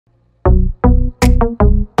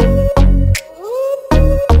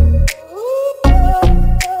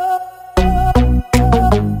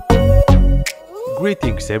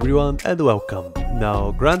Greetings everyone and welcome.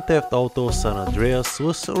 Now, Grand Theft Auto San Andreas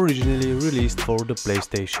was originally released for the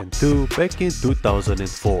PlayStation 2 back in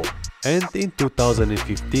 2004, and in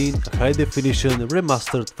 2015 a high-definition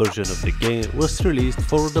remastered version of the game was released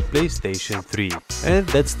for the PlayStation 3, and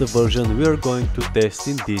that's the version we are going to test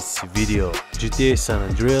in this video. GTA San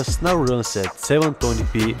Andreas now runs at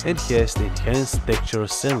 720p and has enhanced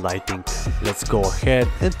textures and lighting. Let's go ahead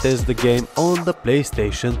and test the game on the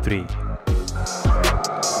PlayStation 3.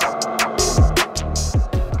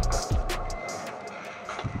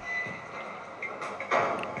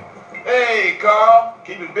 Hey, Carl.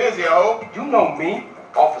 Keeping busy, I hope. You know me,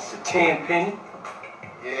 Officer Tenpenny.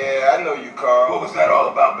 Yeah, I know you, Carl. What was that all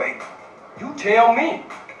about, baby? You tell me.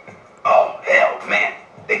 Oh, hell, man.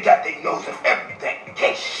 They got their nose in everything.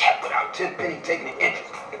 Can't shit without Tenpenny taking an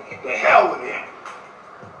interest. The hell with him.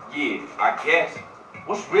 Yeah, I guess.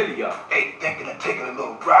 What's really up? They thinking of taking a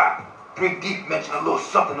little ride. 3 Deep mentioned a little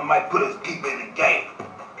something that might put us deeper in the game.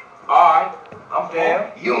 Alright, I'm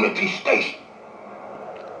down. Unity Station.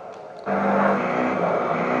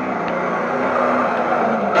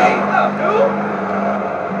 Hey, what's up, dude?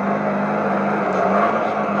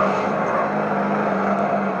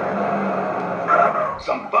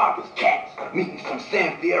 Some barber's cats meeting some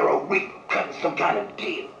San Fierro reaper, cutting some kind of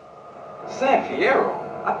deal. San Fierro?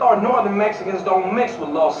 I thought Northern Mexicans don't mix with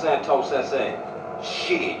Los Santos S.A.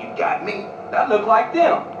 Shit, you got me. That look like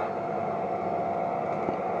them.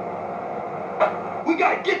 We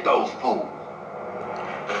gotta get those fools.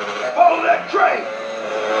 Follow that train.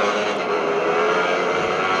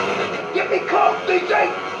 Get me close, CJ.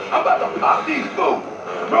 I'm about to pop these fools.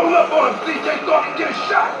 Roll up on them, CJ, so I can get a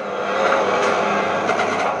shot.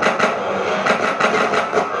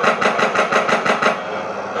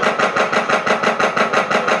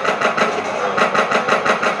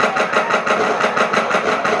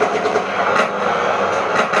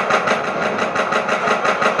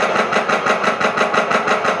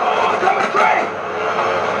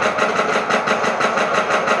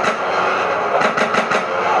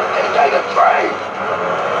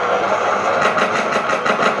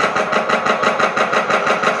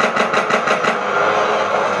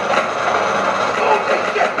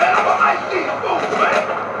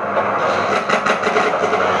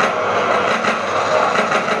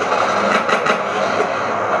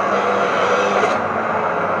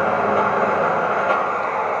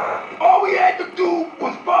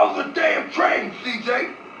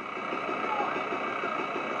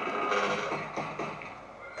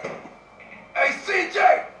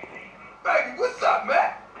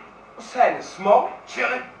 Smoke?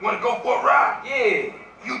 Chillin'? Wanna go for a ride? Yeah.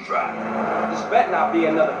 You drive. This better not be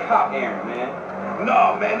another cop errand, man.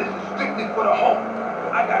 No, man, this is strictly for the home.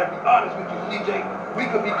 I gotta be honest with you, CJ. We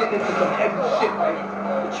could be getting into some heavy shit, baby.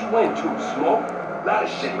 What you into, Smoke? A lot of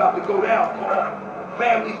shit about to go down, Paul.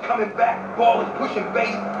 Families coming back, ballers pushing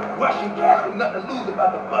base, rushing gas with nothing to lose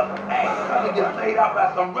about the bust. Hey, I'm gonna get laid out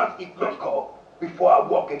by some rusty flip call. Before I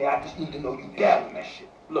walk in there, I just need to know you down with that shit.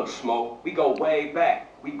 Look, Smoke, we go way back.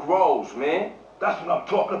 We grows, man. That's what I'm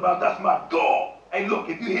talking about. That's my dog. Hey, look,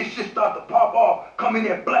 if you hear shit start to pop off, come in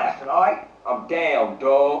there blasting, all right? I'm down,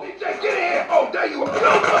 dog. CJ, get in here. Oh, there you are. Yo,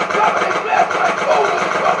 what's up? They blast like fools in the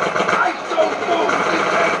truck. I so fools,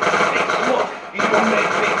 CJ. Hey, look, you don't make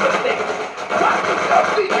big mistakes. Watch yourself,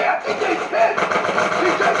 CJ. I think they dead.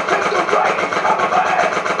 CJ, take the right and cover my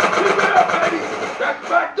ass. Keep it up, baby. That's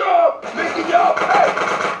my dog. Making y'all pay.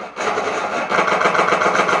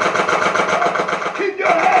 Keep your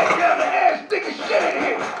head down the ass, sticking shit in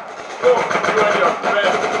here. Look, you and your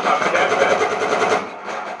friends are dead.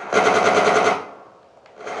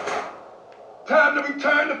 Time to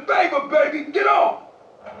return the favor, baby. Get on.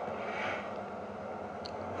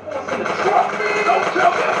 What's in the truck? Don't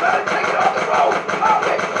tell me about it. Take it off the road. Pop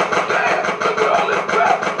it. Damn, look at all this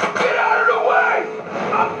crap. Get out of the way.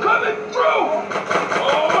 I'm coming through.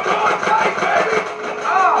 Hold on tight, baby.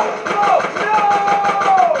 Oh, no, no!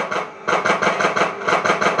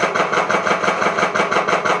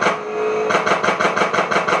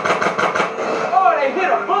 Oh, they hit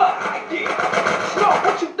a bug. Smoke,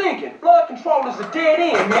 what you thinking? Flood control is a dead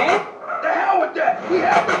end, man. The hell with that. We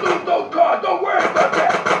have to lose those cars. Don't worry about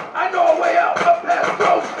that. I know a way out. Up past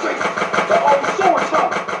Grove Street. The old sewer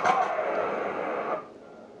tunnel.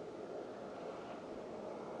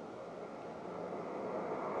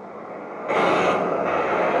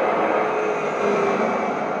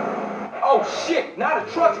 Oh shit, now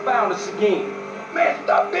the truck's bound us again. Man,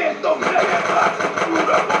 stop being so negative. I'm screwed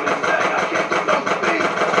up on this thing. I can't get no speed.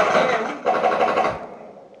 Yeah,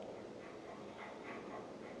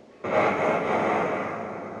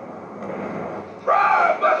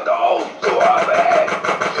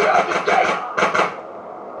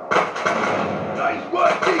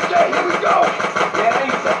 Hey, here we go. Man, I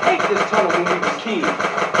used to hate this tunnel when we was kids.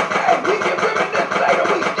 Hey, we can reminisce later.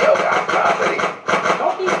 We still got company.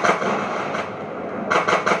 Don't be...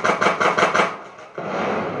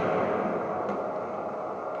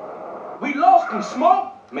 We lost him,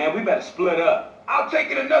 Smoke. Man, we better split up. I'll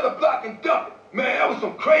take it another block and dump it. Man, that was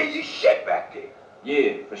some crazy shit back there.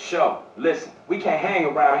 Yeah, for sure. Listen, we can't hang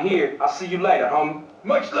around here. I'll see you later, homie.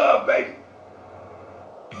 Much love, baby.